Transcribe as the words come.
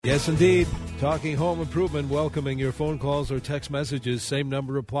Yes, indeed. Talking home improvement, welcoming your phone calls or text messages. Same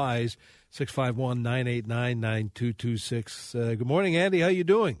number applies, 651-989-9226. Good morning, Andy. How you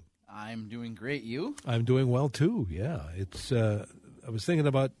doing? I'm doing great. You? I'm doing well, too, yeah. It's. I was thinking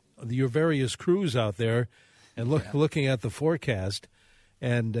about your various crews out there and looking at the forecast.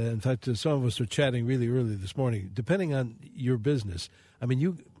 And, in fact, some of us are chatting really early this morning. Depending on your business, I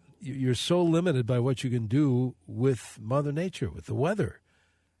mean, you're so limited by what you can do with Mother Nature, with the weather.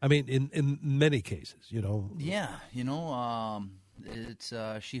 I mean, in many cases, you know. Yeah, it's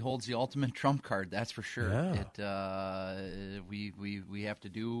she holds the ultimate trump card. That's for sure. Yeah. We have to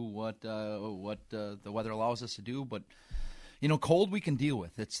do what the weather allows us to do, but cold we can deal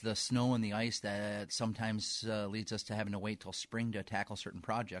with. It's the snow and the ice that sometimes leads us to having to wait till spring to tackle certain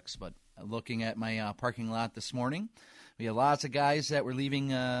projects. But looking at my parking lot this morning, we had lots of guys that were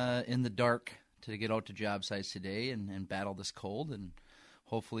leaving in the dark to get out to job sites today and battle this cold. And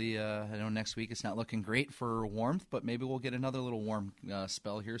hopefully, I know next week it's not looking great for warmth, but maybe we'll get another little warm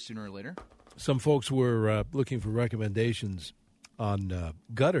spell here sooner or later. Some folks were looking for recommendations on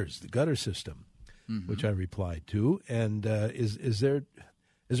gutters, the gutter system, which I replied to. And is there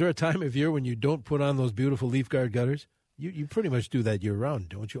a time of year when you don't put on those beautiful leaf guard gutters? You pretty much do that year round,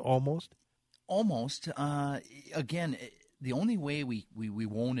 don't you? Almost. Again, the only way we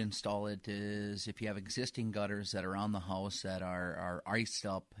won't install it is if you have existing gutters that are on the house that are iced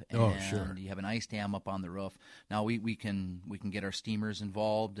up, and you have an ice dam up on the roof. Now we can get our steamers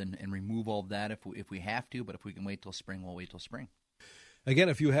involved and remove all of that if we have to. But if we can wait till spring, we'll wait till spring. Again,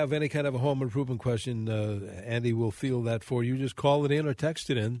 if you have any kind of a home improvement question, Andy will field that for you. Just call it in or text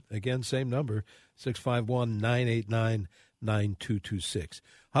it in. Again, same number, 651-989-9226.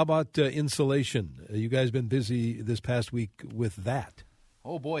 How about insulation? You guys been busy this past week with that?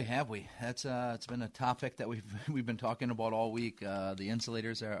 Oh boy, have we! That's it's been a topic that we've been talking about all week. The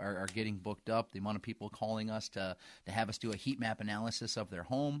insulators are getting booked up. The amount of people calling us to have us do a heat map analysis of their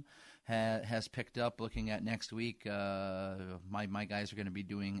home has picked up. Looking at next week, my guys are going to be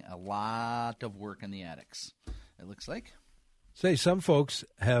doing a lot of work in the attics. It looks like. Say, some folks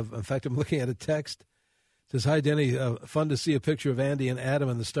have. In fact, I'm looking at a text. It says, "Hi, Denny. Fun to see a picture of Andy and Adam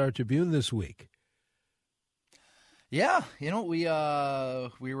in the Star Tribune this week." Yeah, we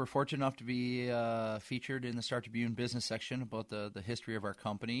were fortunate enough to be featured in the Star Tribune business section about the history of our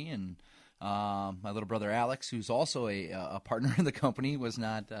company, and my little brother Alex, who's also a partner in the company, was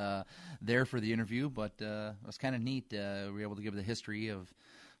not there for the interview, but it was kind of neat. We were able to give the history of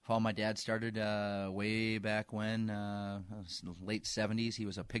how my dad started way back when, late 70s. He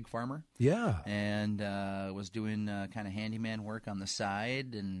was a pig farmer. Yeah. And was doing kind of handyman work on the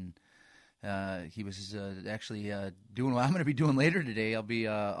side, and he was actually doing what I'm going to be doing later today. I'll be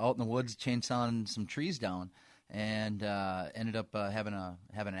out in the woods chainsawing some trees down, and ended up having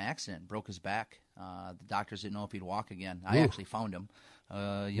an accident, broke his back. The doctors didn't know if he'd walk again. I actually found him.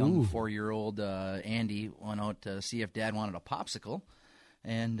 Young 4-year-old Andy went out to see if Dad wanted a popsicle,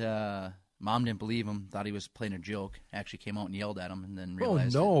 and Mom didn't believe him, thought he was playing a joke, actually came out and yelled at him, and then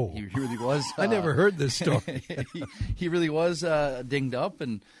realized that he really was. I never heard this story. he really was dinged up,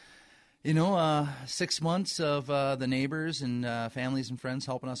 and 6 months of the neighbors and families and friends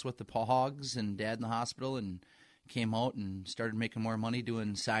helping us with the hogs, and Dad in the hospital, and came out and started making more money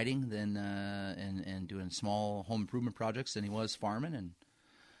doing siding than and doing small home improvement projects than he was farming, and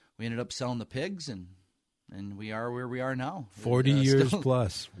we ended up selling the pigs, and we are where we are now. 40 years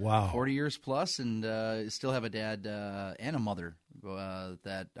plus. Wow. 40 years plus, and still have a dad and a mother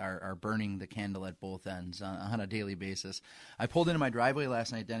that are burning the candle at both ends on a daily basis. I pulled into my driveway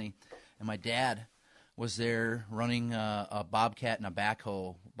last night, Denny, and my dad was there running a bobcat and a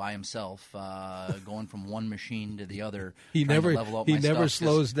backhoe by himself, going from one machine to the other. He never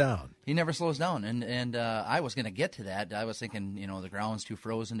slows down. He never slows down, and I was going to get to that. I was thinking, the ground's too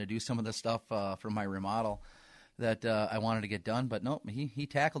frozen to do some of the stuff for my remodel that I wanted to get done, but no, he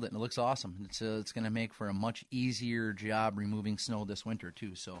tackled it, and it looks awesome. It's going to make for a much easier job removing snow this winter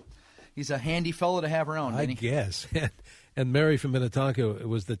too. So he's a handy fellow to have around. I guess. And Mary from Minnetonka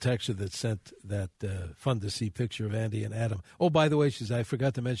was the texter that sent that fun to see picture of Andy and Adam. Oh, by the way, she says, I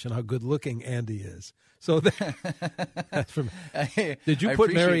forgot to mention how good looking Andy is. So that's from. Did you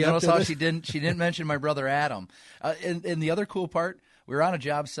put Mary up to this? She didn't mention my brother Adam. And the other cool part, we were on a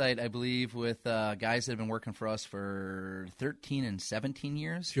job site, I believe, with guys that have been working for us for 13 and 17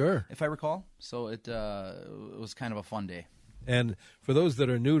 years. Sure, if I recall. So it was kind of a fun day. And for those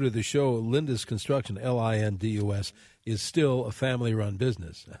that are new to the show, Lindus Construction, Lindus, is still a family-run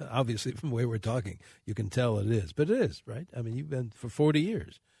business. Obviously, from the way we're talking, you can tell it is. But it is, right? I mean, you've been for 40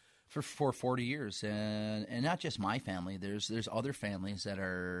 years. For 40 years, and not just my family. There's other families that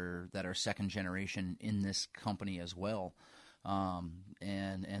are second generation in this company as well,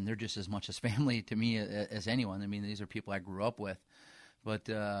 and they're just as much as family to me as anyone. I mean, these are people I grew up with. But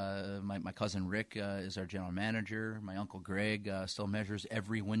my cousin Rick is our general manager. My uncle Greg still measures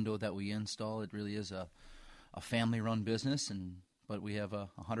every window that we install. It really is a family-run business, but we have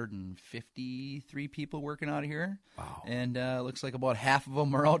 153 people working out of here. Wow. And looks like about half of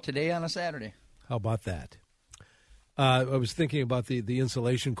them are out today on a Saturday. How about that? I was thinking about the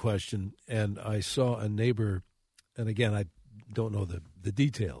insulation question, and I saw a neighbor, and again, I don't know the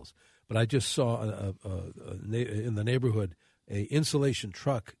details, but I just saw in the neighborhood a insulation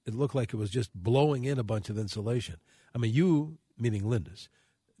truck. It looked like it was just blowing in a bunch of insulation. I mean, you, meaning Lindus,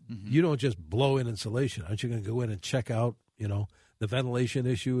 you don't just blow in insulation. Aren't you going to go in and check out, the ventilation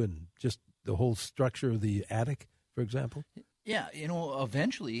issue and just the whole structure of the attic, for example? Yeah,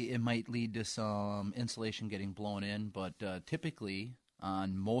 eventually it might lead to some insulation getting blown in, but typically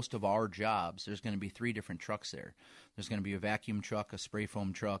on most of our jobs, there's going to be 3 different trucks there. There's going to be a vacuum truck, a spray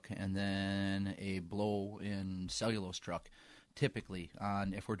foam truck, and then a blow-in cellulose truck. Typically,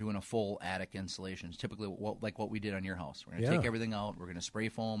 if we're doing a full attic installation, typically like what we did on your house. We're going to take everything out, we're going to spray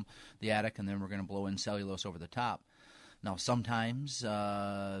foam the attic, and then we're going to blow in cellulose over the top. Now, sometimes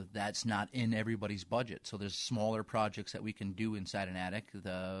that's not in everybody's budget, so there's smaller projects that we can do inside an attic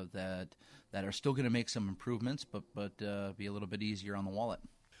that are still going to make some improvements, but be a little bit easier on the wallet.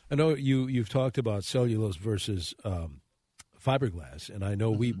 I know you've talked about cellulose versus fiberglass, and I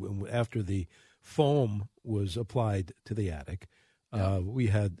know we after the foam was applied to the attic, we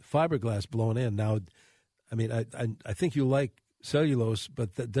had fiberglass blown in. Now, I mean, I think you like cellulose,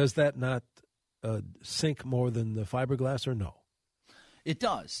 but does that not sink more than the fiberglass, or no? It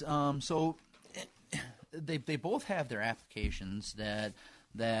does. So they both have their applications that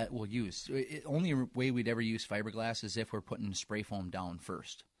we'll use. The only way we'd ever use fiberglass is if we're putting spray foam down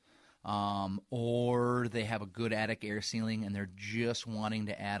first. Or they have a good attic air sealing and they're just wanting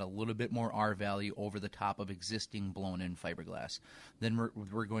to add a little bit more R value over the top of existing blown-in fiberglass. Then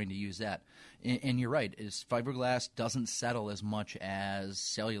we're going to use that. And you're right, fiberglass doesn't settle as much as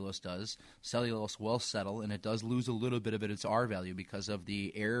cellulose does. Cellulose will settle, and it does lose a little bit of its R value because of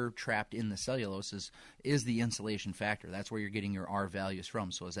the air trapped in the cellulose is the insulation factor. That's where you're getting your R values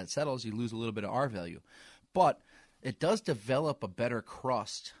from. So as that settles, you lose a little bit of R value. But it does develop a better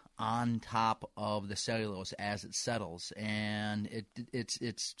crust on top of the cellulose as it settles, and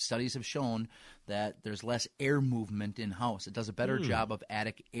it's studies have shown that there's less air movement in house. It does a better job of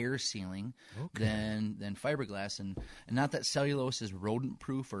attic air sealing than fiberglass, and not that cellulose is rodent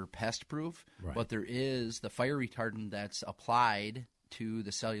proof or pest proof, but there is the fire retardant that's applied to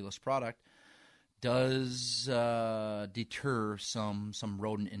the cellulose product does deter some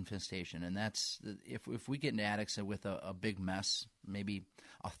rodent infestation, and that's if we get into attics with a big mess, maybe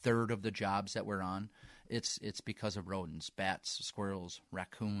a third of the jobs that we're on, it's because of rodents, bats, squirrels,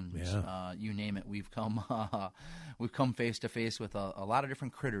 raccoons, you name it. We've come face to face with a lot of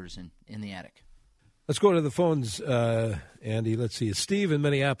different critters in the attic. Let's go to the phones, Andy. Let's see. Steve in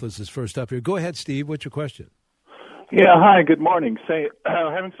Minneapolis is first up here. Go ahead, Steve. What's your question? Yeah, hi, good morning.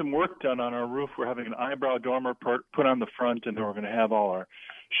 Having some work done on our roof. We're having an eyebrow dormer put on the front, and then we're going to have all our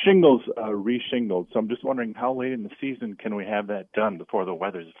shingles re-shingled. So I'm just wondering, how late in the season can we have that done before the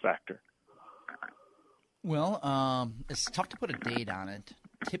weather's a factor? Well, it's tough to put a date on it.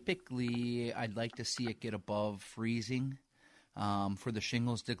 Typically, I'd like to see it get above freezing for the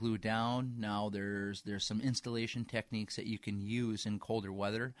shingles to glue down. Now, there's some installation techniques that you can use in colder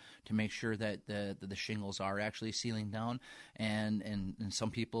weather to make sure that the shingles are actually sealing down. And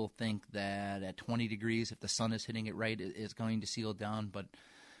some people think that at 20 degrees, if the sun is hitting it right, it's going to seal down. But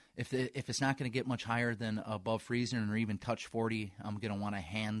if it's not going to get much higher than above freezing or even touch 40, I'm going to want to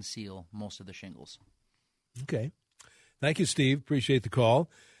hand seal most of the shingles. Okay. Thank you, Steve. Appreciate the call.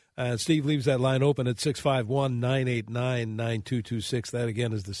 Steve leaves that line open at 651-989-9226. That,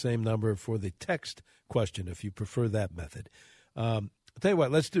 again, is the same number for the text question if you prefer that method. I'll tell you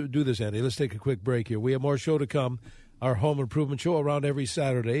what, let's do this, Andy. Let's take a quick break here. We have more show to come. Our home improvement show around every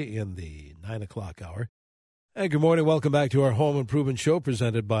Saturday in the 9 o'clock hour. Hey, good morning. Welcome back to our home improvement show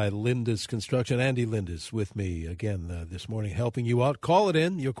presented by Lindus Construction. Andy Lindus with me again this morning, helping you out. Call it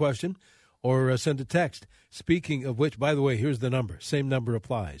in, your question, or send a text. Speaking of which, by the way, here's the number. Same number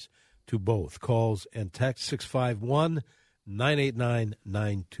applies to both calls and text,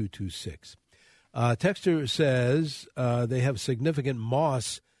 651-989-9226. Texter says they have significant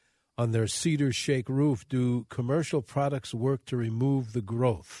moss on their cedar shake roof. Do commercial products work to remove the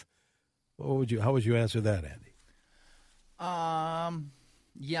growth? How would you answer that, Andy?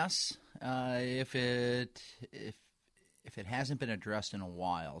 Yes, if it hasn't been addressed in a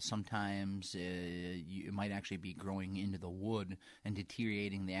while, sometimes it might actually be growing into the wood and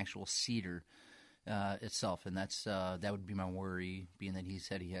deteriorating the actual cedar itself, and that would be my worry, being that he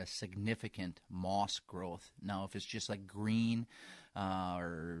said he has significant moss growth. Now, if it's just like green,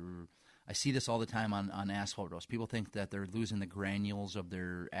 or I see this all the time on asphalt roads. People think that they're losing the granules of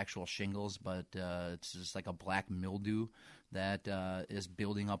their actual shingles, but it's just like a black mildew that is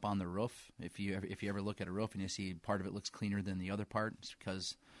building up on the roof. If you ever look at a roof and you see part of it looks cleaner than the other part, it's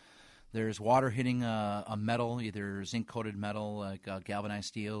because there's water hitting a metal, either zinc-coated metal like galvanized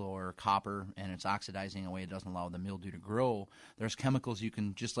steel or copper, and it's oxidizing away. It doesn't allow the mildew to grow. There's chemicals you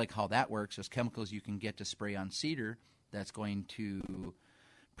can, just like how that works, there's chemicals you can get to spray on cedar that's going to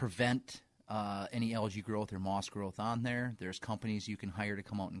prevent any algae growth or moss growth on there. There's companies you can hire to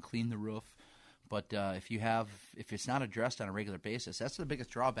come out and clean the roof. But if it's not addressed on a regular basis, that's the biggest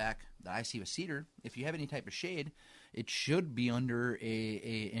drawback that I see with cedar. If you have any type of shade, it should be under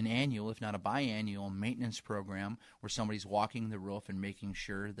an annual, if not a biannual, maintenance program where somebody's walking the roof and making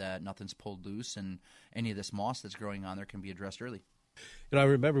sure that nothing's pulled loose and any of this moss that's growing on there can be addressed early. You know, I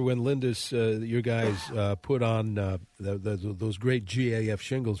remember when Lindus, your guys, put on those great GAF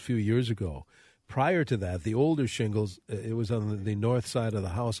shingles a few years ago. Prior to that, the older shingles, it was on the north side of the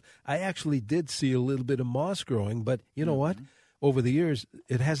house. I actually did see a little bit of moss growing, but you know what? Over the years,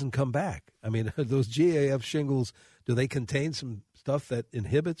 it hasn't come back. I mean, those GAF shingles, do they contain some stuff that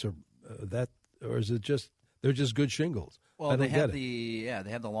inhibits or is it just they're just good shingles? Well, they have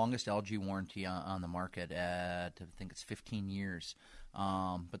the longest algae warranty on the market at, I think it's 15 years.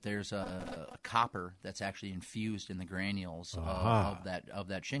 But there's a copper that's actually infused in the granules of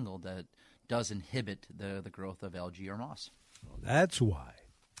that shingle that does inhibit the growth of algae or moss. Well, that's why.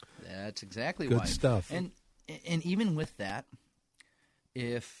 That's exactly why. Good stuff. And even with that,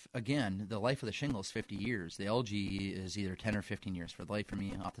 if, again, the life of the shingle is 50 years, the algae is either 10 or 15 years. For the life of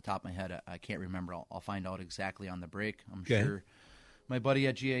me, off the top of my head, I can't remember. I'll find out exactly on the break. I'm sure my buddy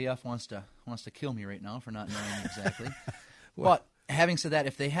at GAF wants to kill me right now for not knowing exactly. But having said that,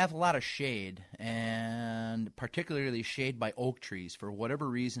 if they have a lot of shade, and particularly shade by oak trees, for whatever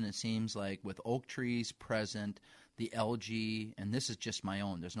reason it seems like with oak trees present, the algae, and this is just my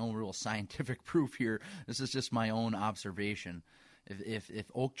own, there's no real scientific proof here, this is just my own observation. If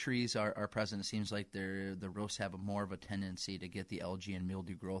oak trees are present, it seems like the roofs have more of a tendency to get the algae and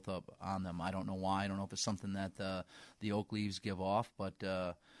mildew growth up on them. I don't know why. I don't know if it's something that the oak leaves give off, but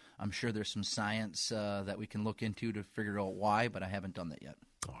I'm sure there's some science that we can look into to figure out why, but I haven't done that yet.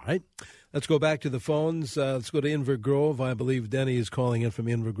 All right. Let's go back to the phones. Let's go to Inver Grove. I believe Denny is calling in from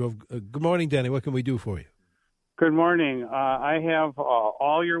Inver Grove. Good morning, Denny. What can we do for you? Good morning. I have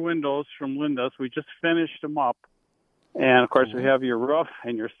all your windows from Lindus. We just finished them up. And, of course, we have your roof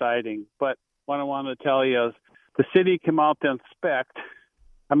and your siding. But what I want to tell you is the city came out to inspect.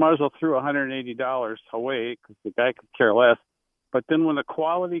 I might as well throw $180 away because the guy could care less. But then when the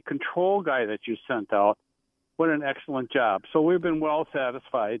quality control guy that you sent out, what an excellent job. So we've been well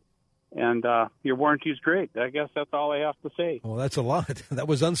satisfied. And your warranty is great. I guess that's all I have to say. Well, that's a lot. That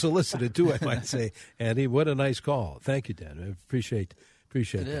was unsolicited, too, I might say. Andy, what a nice call. Thank you, Dan. I appreciate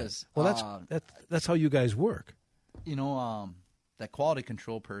that. It is. Well, that's how you guys work. You know, that quality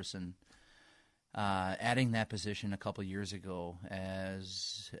control person, adding that position a couple of years ago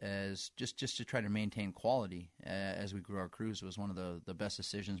as just to try to maintain quality as we grew our crews was one of the best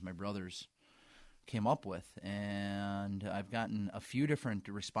decisions my brothers came up with. And I've gotten a few different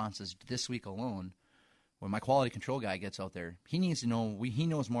responses this week alone. When my quality control guy gets out there, he needs to know, he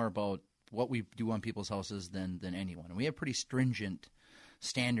knows more about what we do on people's houses than anyone. And we have pretty stringent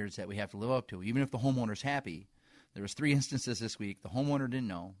standards that we have to live up to, even if the homeowner's happy. There was 3 instances this week. The homeowner didn't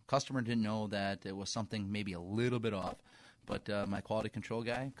know. Customer didn't know that it was something maybe a little bit off. But my quality control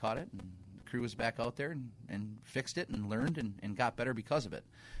guy caught it, and the crew was back out there and fixed it and learned and got better because of it.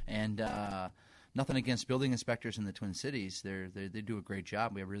 And nothing against building inspectors in the Twin Cities. They do a great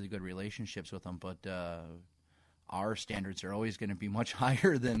job. We have really good relationships with them. But our standards are always going to be much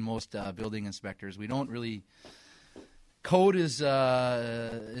higher than most building inspectors. We don't really – code is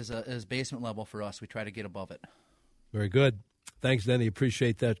basement level for us. We try to get above it. Very good. Thanks, Denny.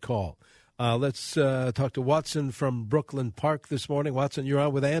 Appreciate that call. Let's talk to Watson from Brooklyn Park this morning. Watson, you're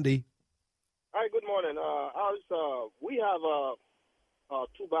on with Andy. Hi, good morning. We have a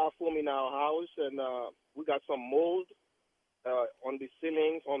 2-bathroom in our house, and we got some mold on the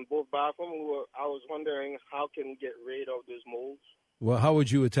ceilings on both bathrooms. I was wondering how can we get rid of those molds? Well, how would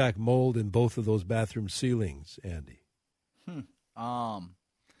you attack mold in both of those bathroom ceilings, Andy?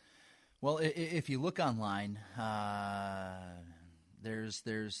 Well, if you look online,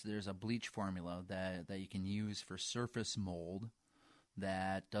 there's a bleach formula that you can use for surface mold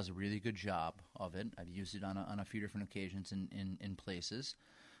that does a really good job of it. I've used it on a few different occasions in places.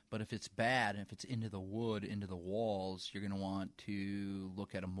 But if it's bad, if it's into the wood, into the walls, you're going to want to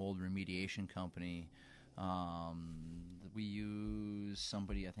look at a mold remediation company. We use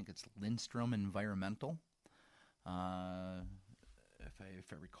somebody, I think it's Lindus Environmental. If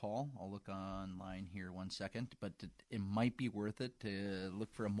I recall, I'll look online here 1 second. But it might be worth it to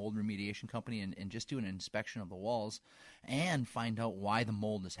look for a mold remediation company and just do an inspection of the walls and find out why the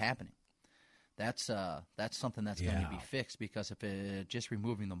mold is happening. That's something that's going to be fixed, because if just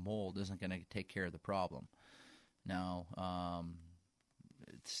removing the mold isn't going to take care of the problem. Now,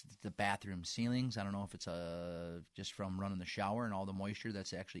 it's the bathroom ceilings. I don't know if it's just from running the shower and all the moisture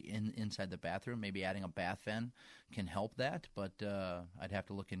that's actually inside the bathroom. Maybe adding a bath fan can help that, but I'd have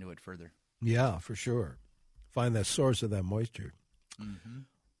to look into it further. Yeah, for sure. Find the source of that moisture.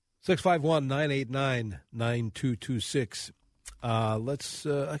 651-989-9226. Let's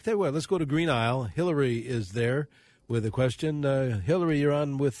I tell you what, let's go to Green Isle. Hillary is there with a question. Hillary, you're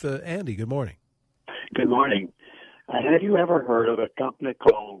on with Andy. Good morning. Good morning. Have you ever heard of a company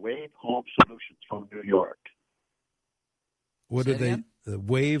called Wave Home Solutions from New York? What are they?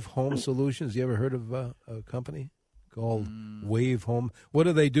 Wave Home Solutions. You ever heard of a company called Wave Home? What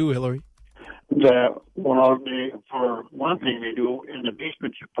do they do, Hillary? For one thing, they do in the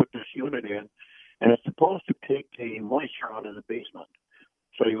basement. You put this unit in, and it's supposed to take the moisture out of the basement,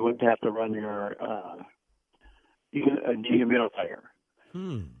 so you wouldn't have to run your dehumidifier.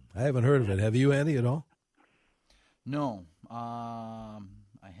 I haven't heard of it. Have you, Andy, at all? No, I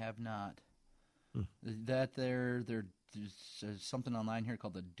have not. That there's something online here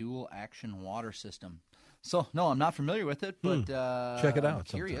called the Dual Action Water System. So no, I'm not familiar with it, but check it out. I'm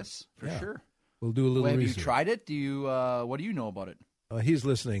curious for sure. We'll do a little research. Have you tried it? Do you? What do you know about it? He's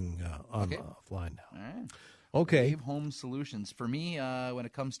listening offline now. All right. Okay. Wave Home Solutions. For me, when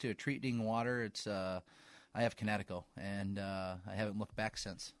it comes to treating water, it's I have Connecticut, and I haven't looked back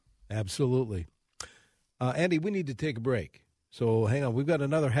since. Absolutely. Andy, we need to take a break. So hang on. We've got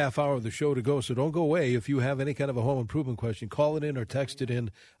another half hour of the show to go, so don't go away. If you have any kind of a home improvement question, call it in or text it in.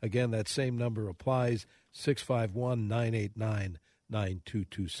 Again, that same number applies,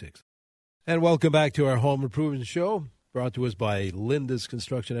 651-989-9226. And welcome back to our home improvement show, brought to us by Lindus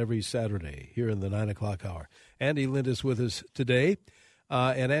Construction every Saturday here in the 9 o'clock hour. Andy Lindus with us today.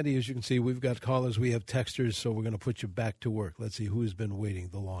 And Andy, as you can see, we've got callers, we have texters, so we're going to put you back to work. Let's see who's been waiting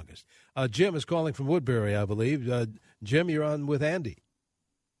the longest. Jim is calling from Woodbury, I believe. Jim, you're on with Andy.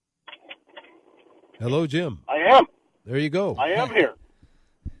 Hello, Jim. I am. There you go. I am here.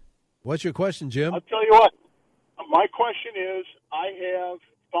 What's your question, Jim? I'll tell you what. My question is, I have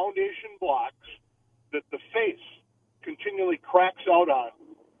foundation blocks that the face continually cracks out on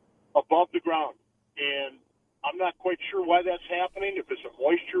above the ground. And I'm not quite sure why that's happening, if it's a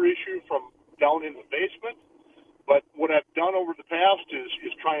moisture issue from down in the basement. But what I've done over the past is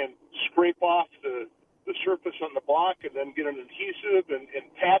try and scrape off the surface on the block and then get an adhesive and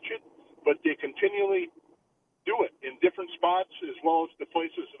patch it. But they continually do it in different spots as well as the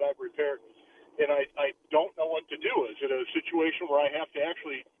places that I've repaired. And I don't know what to do. Is it a situation where I have to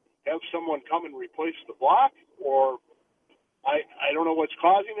actually have someone come and replace the block? Or I don't know what's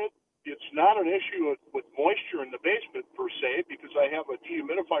causing it. It's not an issue with moisture in the basement per se, because I have a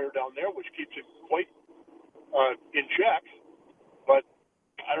dehumidifier down there which keeps it quite in check. But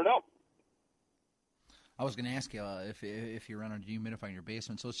I don't know. I was going to ask you if you run a dehumidifier in your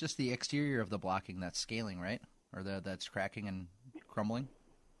basement. So it's just the exterior of the blocking that's scaling, right? Or that's cracking and crumbling?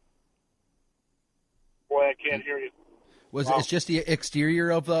 Boy, I can't hear you. It's just the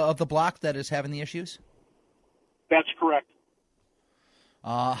exterior of the block that is having the issues? That's correct.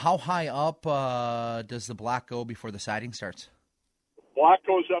 How high up does the block go before the siding starts? Block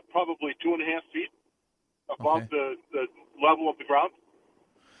goes up probably 2.5 feet above the level of the ground.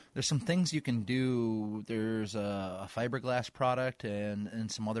 There's some things you can do. There's a fiberglass product and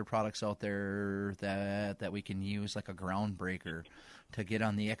some other products out there that we can use, like a ground breaker, to get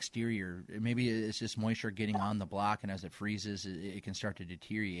on the exterior. Maybe it's just moisture getting on the block, and as it freezes, it can start to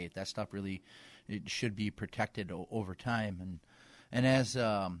deteriorate. That stuff really, it should be protected over time. And as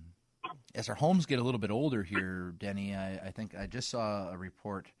our homes get a little bit older here, Denny, I think I just saw a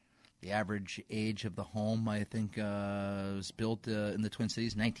report. The average age of the home, I think, was built in the Twin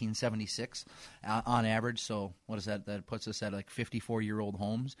Cities, 1976 on average. So what is that? That puts us at like 54-year-old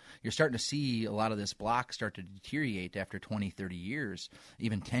homes. You're starting to see a lot of this block start to deteriorate after 20, 30 years,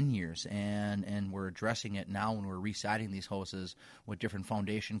 even 10 years. And we're addressing it now when we're residing these houses with different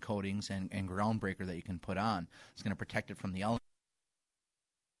foundation coatings and ground breaker that you can put on. It's going to protect it from the elements.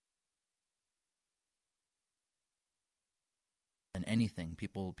 than anything.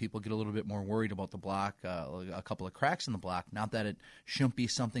 People get a little bit more worried about the block, a couple of cracks in the block. Not that it shouldn't be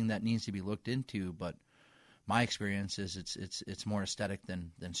something that needs to be looked into, but my experience is it's more aesthetic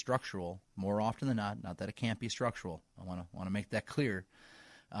than structural. More often than not that it can't be structural. I want to make that clear.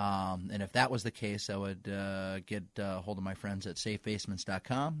 And if that was the case, I would get hold of my friends at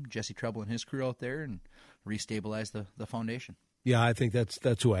safebasements.com, Jesse Treble and his crew out there, and restabilize the foundation. Yeah, I think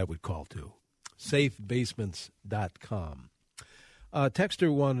that's who I would call too. Safebasements.com.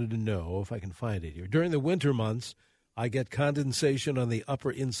 Texter wanted to know, if I can find it here, during the winter months, I get condensation on the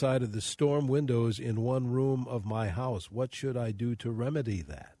upper inside of the storm windows in one room of my house. What should I do to remedy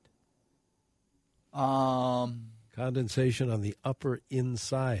that? Condensation on the upper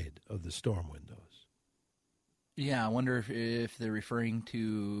inside of the storm windows. Yeah, I wonder if they're referring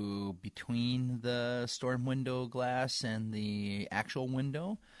to between the storm window glass and the actual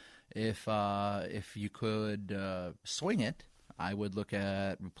window. If you could swing it, I would look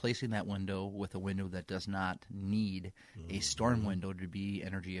at replacing that window with a window that does not need a storm window to be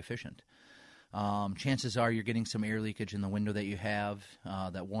energy efficient. Chances are you're getting some air leakage in the window that you have.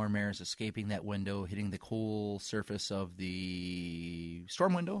 That warm air is escaping that window, hitting the cool surface of the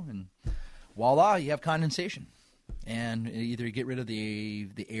storm window, and voila, you have condensation. And either you get rid of the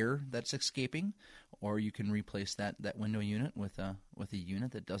air that's escaping, or you can replace that window unit with a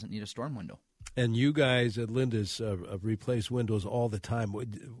unit that doesn't need a storm window. And you guys at Lindus replace windows all the time.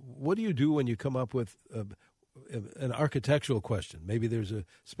 What do you do when you come up with an architectural question? Maybe there's a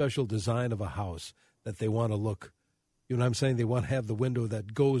special design of a house that they want to look, you know what I'm saying? They want to have the window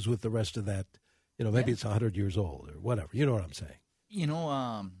that goes with the rest of that. You know, maybe it's 100 years old or whatever. You know what I'm saying? You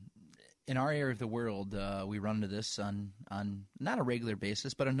know, in our area of the world, we run into this on not a regular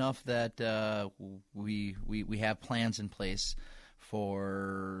basis, but enough that we have plans in place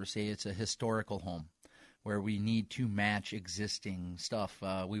for, say, it's a historical home where we need to match existing stuff.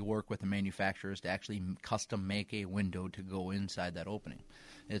 We work with the manufacturers to actually custom make a window to go inside that opening.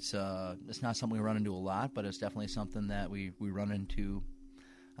 It's not something we run into a lot, but it's definitely something that we run into,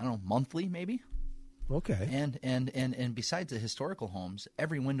 I don't know, monthly maybe. Okay. And besides the historical homes,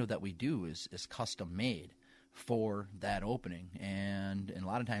 every window that we do is custom made for that opening, and a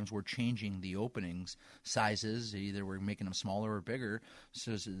lot of times we're changing the openings sizes. Either we're making them smaller or bigger.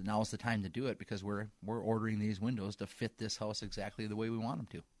 So now is the time to do it because we're ordering these windows to fit this house exactly the way we want them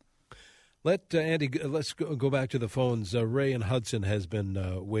to. Andy, let's go back to the phones. Ray in Hudson has been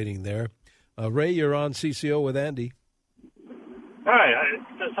waiting there. Ray, you're on CCO with Andy. Hi, I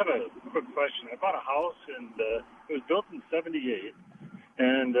just have a quick question. I bought a house, and it was built in '78,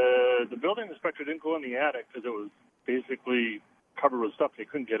 and the building inspector didn't go in the attic because it was basically covered with stuff. They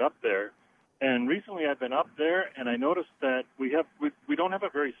couldn't get up there. And recently I've been up there, and I noticed that we don't have a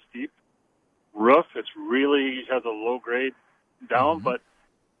very steep roof. It's really has a low grade down, but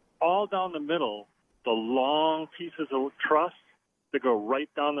all down the middle, the long pieces of truss that go right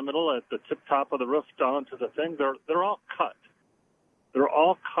down the middle at the tip top of the roof down to the thing, they're all cut. They're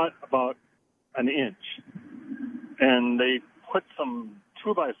all cut about an inch. And they put some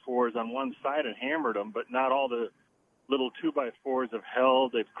 2x4s on one side and hammered them, but not all the little 2x4s have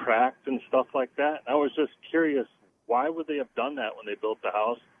held. They've cracked and stuff like that. I was just curious, why would they have done that when they built the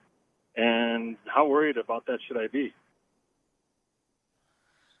house? And how worried about that should I be?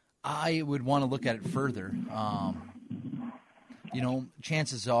 I would want to look at it further.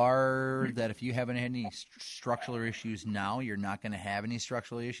 Chances are that if you haven't had any structural issues now, you're not going to have any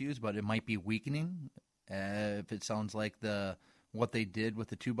structural issues, but it might be weakening. If it sounds like what they did with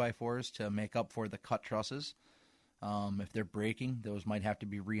the 2x4s to make up for the cut trusses, if they're breaking, those might have to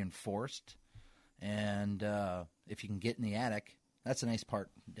be reinforced. And if you can get in the attic, that's a nice part.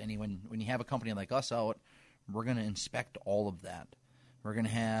 Danny, when you have a company like us out, we're going to inspect all of that. We're going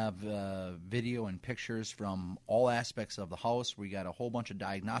to have video and pictures from all aspects of the house. We got a whole bunch of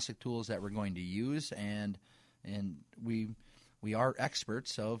diagnostic tools that we're going to use, and we are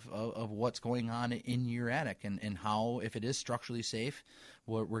experts of what's going on in your attic and how, if it is structurally safe,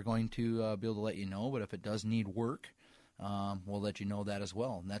 we're going to be able to let you know. But if it does need work, we'll let you know that as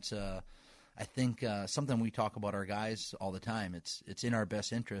well. And that's I think something we talk about our guys all the time. It's in our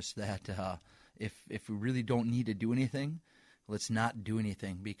best interest that if we really don't need to do anything, let's not do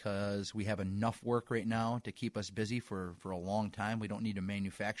anything, because we have enough work right now to keep us busy for a long time. We don't need to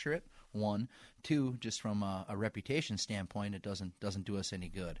manufacture it, one. Two, just from a reputation standpoint, it doesn't do us any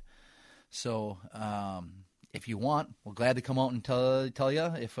good. So if you want, we'll gladly come out and tell you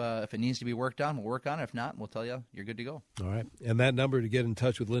if it needs to be worked on, we'll work on it. If not, we'll tell you you're good to go. All right. And that number to get in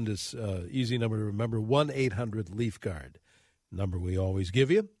touch with Lindus, easy number to remember, 1-800-LEAF-GUARD, number we always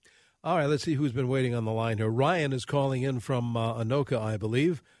give you. All right, let's see who's been waiting on the line here. Ryan is calling in from Anoka, I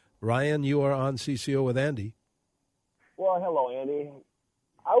believe. Ryan, you are on CCO with Andy. Well, hello, Andy.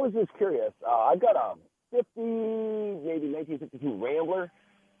 I was just curious. I've got a 1952 Rambler,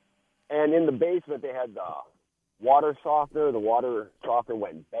 and in the basement they had the water softener. The water softener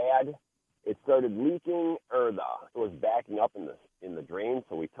went bad. It started leaking, it was backing up in the drain,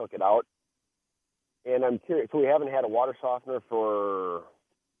 so we took it out. And I'm curious. So we haven't had a water softener for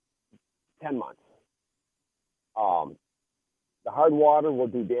 10 months. The hard water will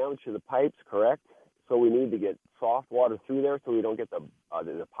do damage to the pipes, correct? So we need to get soft water through there so we don't get the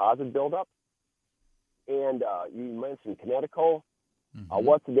deposit buildup. And you mentioned Kinetico. Mm-hmm.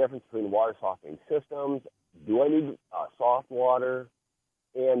 What's the difference between water softening systems? Do I need soft water?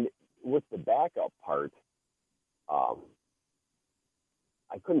 And with the backup part, I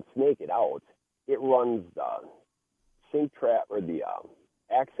couldn't snake it out. It runs the sink trap, or the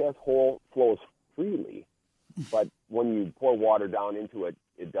access hole flows freely, but when you pour water down into it,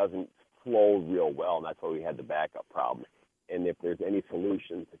 it doesn't flow real well, and that's why we had the backup problem. And if there's any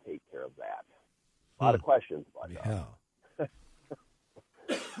solution to take care of that. A lot of questions, but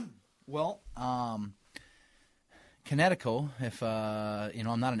Well, Kinetico, if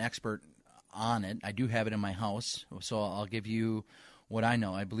I'm not an expert on it, I do have it in my house, so I'll give you what I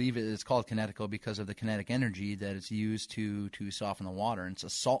know. I believe it's called Kinetico because of the kinetic energy that is used to soften the water. And it's a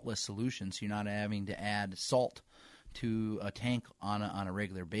saltless solution, so you're not having to add salt to a tank on a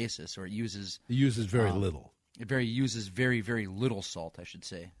regular basis, or it uses very little. It uses very, very little salt, I should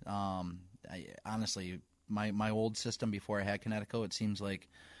say. Honestly, my old system before I had Kinetico, it seems like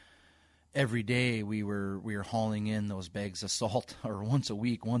every day we were hauling in those bags of salt, or once a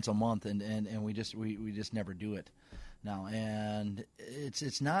week, once a month, and we just never do it now. And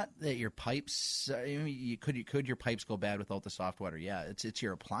it's not that your pipes. Could your pipes go bad without the soft water? Yeah, it's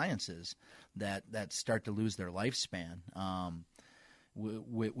your appliances that start to lose their lifespan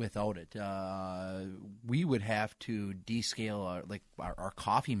without it. We would have to descale our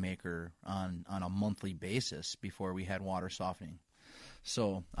coffee maker on a monthly basis before we had water softening.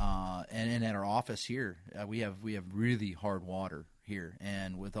 So, and at our office here, we have really hard water here,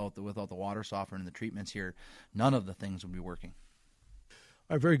 and without the water softener and the treatments here, none of the things would be working.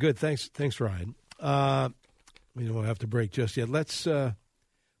 All right, very good. Thanks, Ryan. We don't have to break just yet. Let's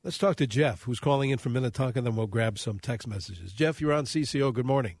talk to Jeff, who's calling in from Minnetonka, and then we'll grab some text messages. Jeff, you're on CCO. Good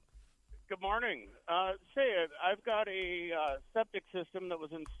morning. Good morning. I've got a septic system that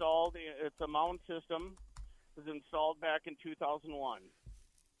was installed. It's a mound system. It was installed back in 2001.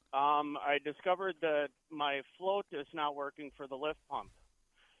 I discovered that my float is not working for the lift pump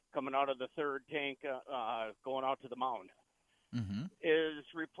coming out of the third tank going out to the mound. Mm-hmm. Is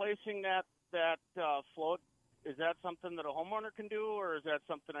replacing that float, is that something that a homeowner can do, or is that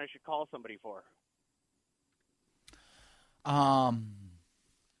something I should call somebody for?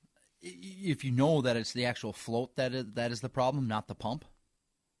 If you know that it's the actual float that is the problem, not the pump.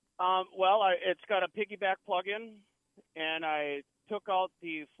 It's got a piggyback plug-in, and I took out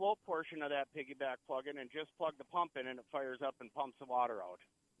the float portion of that piggyback plug-in and just plugged the pump in, and it fires up and pumps the water out.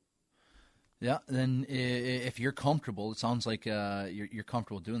 Yeah, then if you're comfortable, it sounds like you're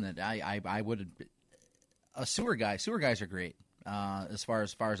comfortable doing that. I would. Sewer guys are great. As far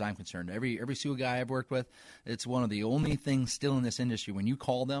as I'm concerned, every sewer guy I've worked with, it's one of the only things still in this industry. When you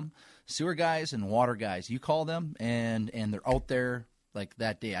call them, sewer guys and water guys, you call them and they're out there. Like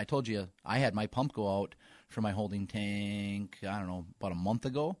that day, I told you I had my pump go out for my holding tank, I don't know, about a month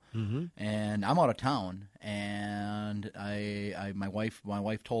ago, and I'm out of town, and my wife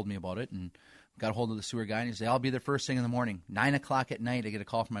told me about it, and got a hold of the sewer guy, and he said, I'll be there first thing in the morning. 9 o'clock at night, I get a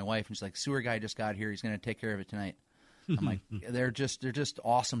call from my wife, and she's like, sewer guy just got here, he's going to take care of it tonight. I'm like, they're just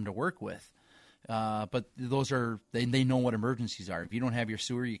awesome to work with. But those are they know what emergencies are. If you don't have your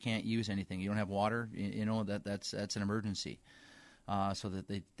sewer, you can't use anything. You don't have water, that's an emergency. So that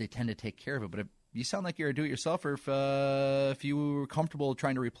they tend to take care of it. But if you sound like you're a do-it-yourselfer, if you were comfortable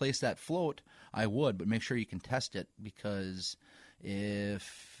trying to replace that float, I would. But make sure you can test it, because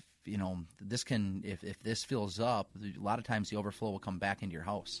if this fills up, a lot of times the overflow will come back into your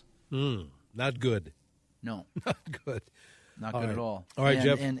house. Not good. No, not good. Not good at all. All right,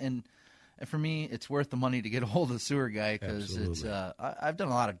 Jeff. And for me, it's worth the money to get a hold of the sewer guy, because it's. I've done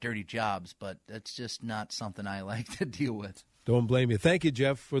a lot of dirty jobs, but it's just not something I like to deal with. Don't blame you. Thank you,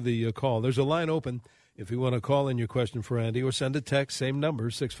 Jeff, for the call. There's a line open if you want to call in your question for Andy, or send a text, same number,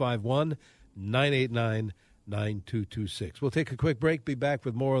 651-989-9226. We'll take a quick break, be back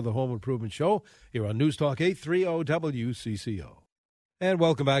with more of the Home Improvement Show here on News Talk 830 WCCO. And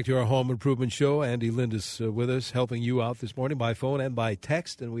welcome back to our Home Improvement Show. Andy Lindus with us, helping you out this morning by phone and by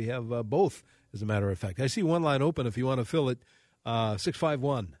text. And we have both, as a matter of fact. I see one line open if you want to fill it,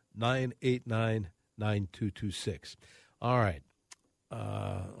 651-989-9226. All right.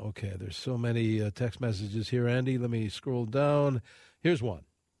 Okay, there's so many text messages here, Andy. Let me scroll down. Here's one.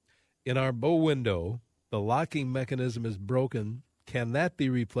 In our bow window, the locking mechanism is broken. Can that be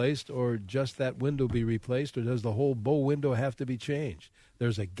replaced, or just that window be replaced, or does the whole bow window have to be changed?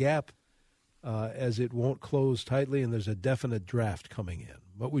 There's a gap as it won't close tightly, and there's a definite draft coming in.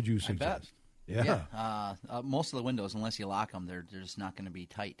 What would you suggest? Yeah. Most of the windows, unless you lock them, they're just not going to be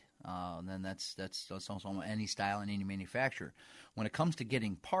tight. Then that's also any style and any manufacturer. When it comes to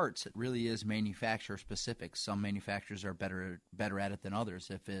getting parts, it really is manufacturer specific. Some manufacturers are better at it than others.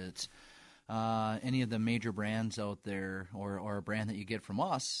 If it's any of the major brands out there, or a brand that you get from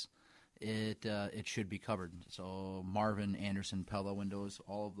us, it should be covered. So Marvin, Anderson, Pella windows,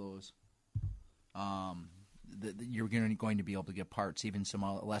 all of those, you're going to be able to get parts. Even some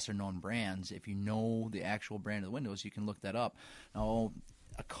lesser known brands, if you know the actual brand of the windows, you can look that up. Now,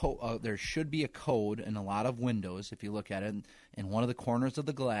 there should be a code in a lot of windows. If you look at it in one of the corners of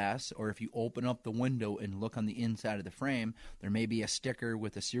the glass, or if you open up the window and look on the inside of the frame, there may be a sticker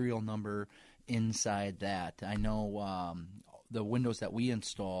with a serial number inside that. I know the windows that we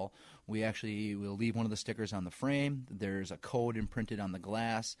install, we actually will leave one of the stickers on the frame. There's a code imprinted on the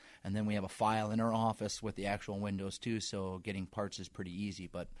glass, and then we have a file in our office with the actual windows too, so getting parts is pretty easy.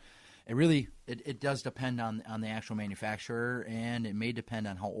 But it does depend on the actual manufacturer, and it may depend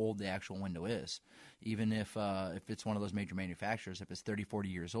on how old the actual window is. Even if it's one of those major manufacturers, if it's 30, 40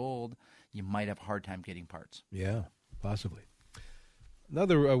 years old, you might have a hard time getting parts. Yeah, possibly.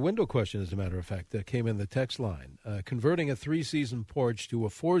 Another window question, as a matter of fact, that came in the text line. Converting a 3-season porch to a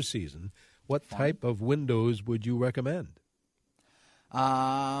 4-season, what type of windows would you recommend?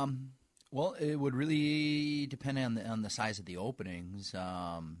 Well, it would really depend on the size of the openings.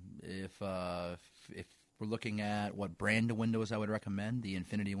 If we're looking at what brand of windows I would recommend, the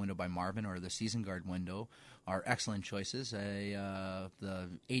Infinity window by Marvin or the Season Guard window are excellent choices. The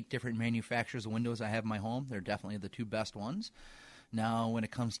 8 different manufacturers of windows I have in my home, they're definitely the 2 best ones. Now, when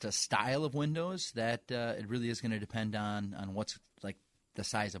it comes to style of windows, that it really is going to depend on what's like the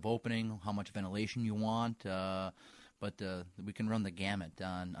size of opening, how much ventilation you want. But we can run the gamut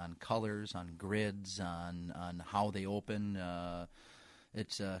on colors, on grids, on how they open.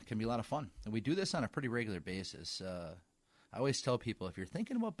 It can be a lot of fun. And we do this on a pretty regular basis. I always tell people, if you're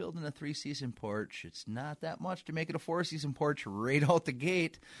thinking about building a 3-season porch, it's not that much to make it a 4-season porch right out the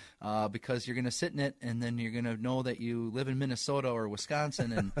gate, because you're going to sit in it, and then you're going to know that you live in Minnesota or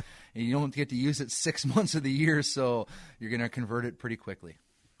Wisconsin, and you don't get to use it 6 months of the year, so you're going to convert it pretty quickly.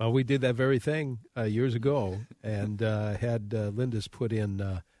 Well, we did that very thing years ago, and had Lindus put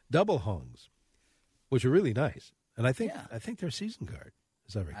in double hungs, which are really nice. And I think they're Season Guard,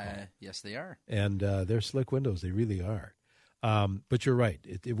 as I recall. Yes, they are. And they're slick windows. They really are. But you're right.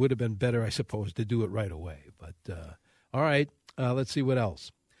 It would have been better, I suppose, to do it right away. But all right, let's see what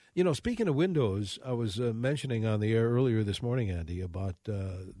else. You know, speaking of windows, I was mentioning on the air earlier this morning, Andy, about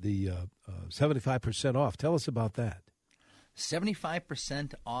the 75% off. Tell us about that.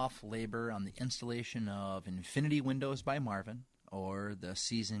 75% off labor on the installation of Infinity windows by Marvin or the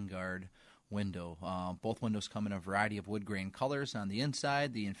Season Guard window. Both windows come in a variety of wood grain colors. On the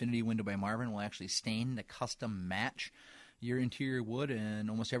inside, the Infinity window by Marvin will actually stain to custom match your interior wood, and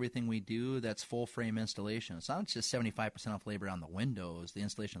almost everything we do, that's full frame installation. It's not just 75% off labor on the windows, the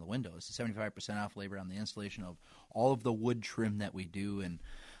installation of the windows. It's 75% off labor on the installation of all of the wood trim that we do. And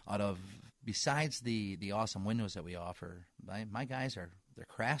besides the awesome windows that we offer, my guys they're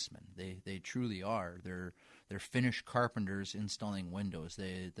craftsmen. They truly are. They're finished carpenters installing windows.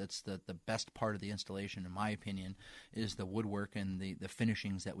 That's the best part of the installation, in my opinion, is the woodwork and the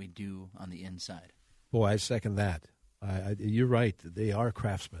finishings that we do on the inside. Boy, I second that. You're right. They are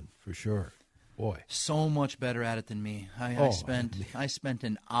craftsmen for sure. Boy, so much better at it than me. I spent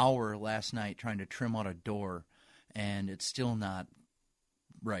an hour last night trying to trim out a door, and it's still not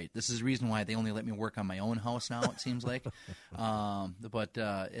right. This is the reason why they only let me work on my own house now, it seems like. I'll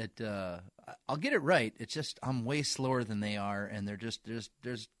get it right. It's just I'm way slower than they are, and they're just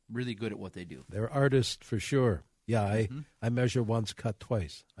really good at what they do. They're artists for sure. Yeah, I measure once, cut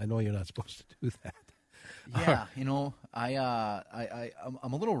twice. I know you're not supposed to do that. Yeah, you know, I'm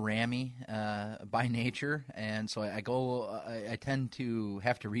a little rammy by nature, and so I tend to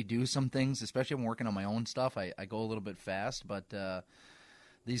have to redo some things, especially when I'm working on my own stuff. I go a little bit fast, but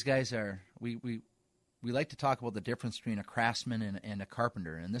these guys we like to talk about the difference between a craftsman and a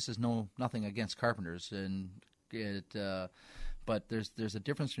carpenter, and this is nothing against carpenters, and But there's a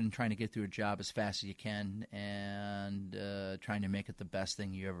difference in trying to get through a job as fast as you can and trying to make it the best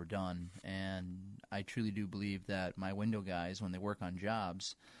thing you've ever done. And I truly do believe that my window guys, when they work on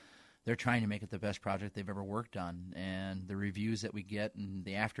jobs, they're trying to make it the best project they've ever worked on. And the reviews that we get and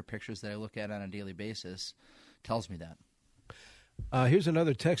the after pictures that I look at on a daily basis tells me that. Here's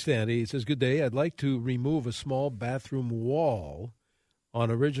another text, Andy. He says, good day. I'd like to remove a small bathroom wall. On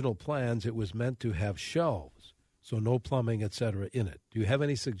original plans, it was meant to have shelves, so no plumbing, etc. in it. Do you have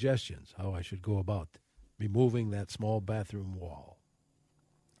any suggestions how I should go about removing that small bathroom wall?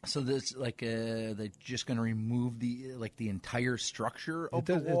 So this they're just going to remove the entire structure of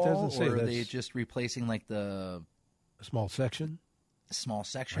the wall, it doesn't say or are that's they just replacing the a small section? Small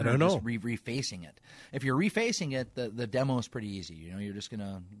section? I don't know. Just refacing it. If you're refacing it, the demo is pretty easy. You're just going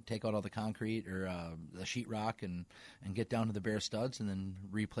to take out all the concrete or the sheetrock and get down to the bare studs, and then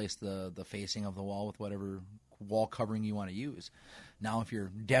replace the facing of the wall with whatever wall covering you want to use. Now, if you're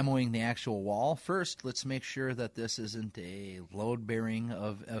demoing the actual wall, first let's make sure that this isn't a load bearing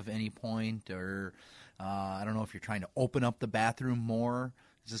of any point, or I don't know if you're trying to open up the bathroom more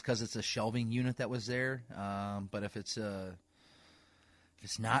just because it's a shelving unit that was there. But if it's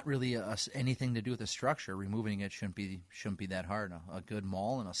not really anything to do with the structure, removing it shouldn't be that hard. A good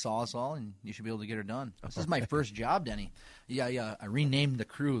maul and a sawzall, and you should be able to get her done. This is my first job, Denny. Yeah. I renamed the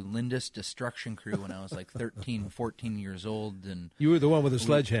crew Lindus Destruction Crew when I was like 13, 14 years old. And you were the one with the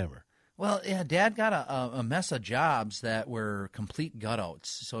sledgehammer. Well, yeah, Dad got a mess of jobs that were complete gutouts.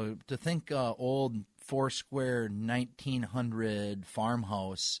 So to think old 4-square 1900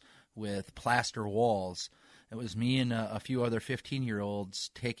 farmhouse with plaster walls. It was me and a few other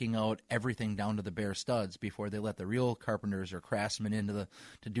 15-year-olds taking out everything down to the bare studs before they let the real carpenters or craftsmen in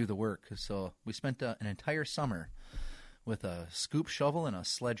to do the work. So we spent an entire summer with a scoop shovel and a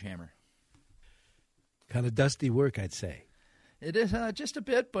sledgehammer. Kind of dusty work, I'd say. It is just a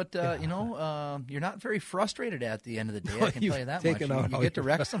bit, but you're not very frustrated at the end of the day. I can tell you that much. You get to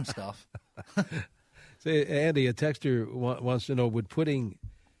wreck some stuff. Say, Andy, a texter wants to know, would putting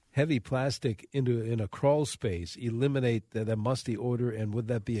heavy plastic in a crawl space eliminate that musty odor, and would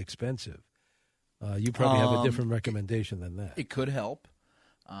that be expensive? You probably have a different recommendation than that. It could help,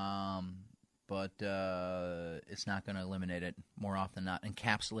 but it's not going to eliminate it more often than not.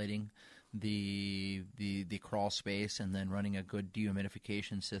 Encapsulating the crawl space and then running a good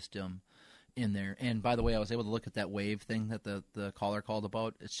dehumidification system in there. And by the way, I was able to look at that wave thing that the caller called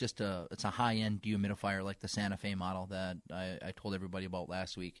about. It's a high-end dehumidifier like the Santa Fe model that I told everybody about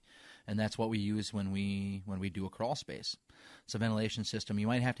last week, and that's what we use when we do a crawl space. It's a ventilation system. You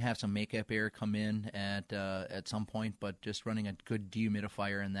might have to have some makeup air come in at some point, but just running a good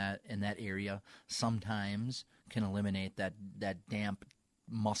dehumidifier in that area sometimes can eliminate that damp,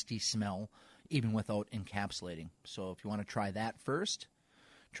 musty smell even without encapsulating. So if you want to try that first,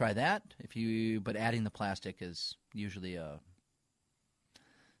 try that. But adding the plastic is usually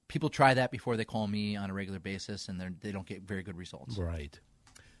people try that before they call me on a regular basis, and they don't get very good results. Right.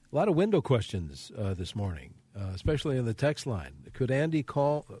 A lot of window questions this morning, especially in the text line. Could Andy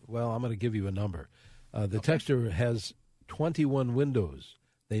call? Well, I'm going to give you a number. The texter has 21 windows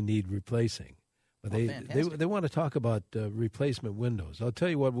they need replacing. But they want to talk about replacement windows. I'll tell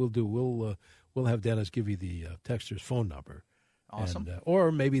you what we'll do. We'll have Dennis give you the texter's phone number. Awesome. And,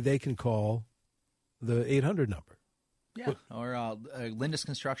 or maybe they can call the 800 number. Yeah, or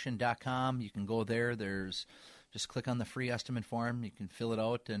lindusconstruction.com. You can go there. Just click on the free estimate form. You can fill it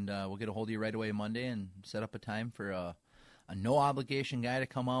out, and we'll get a hold of you right away Monday and set up a time for a no-obligation guy to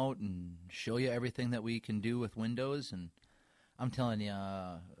come out and show you everything that we can do with windows. And I'm telling you,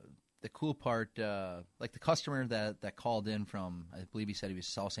 the cool part, like the customer that called in from, I believe he said he was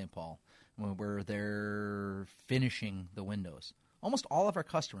South St. Paul, where they're finishing the windows. Almost all of our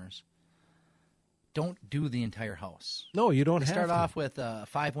customers don't do the entire house. No, you don't have to. Start off with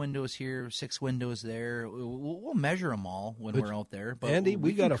 5 windows here, 6 windows there. We'll measure them all when we're out there. But Andy,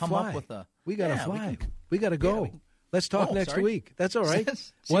 we got to fly. We got to fly. We got to go. Let's talk next week. That's all right.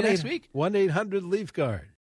 See you next week. 1-800-LEAF-GUARD.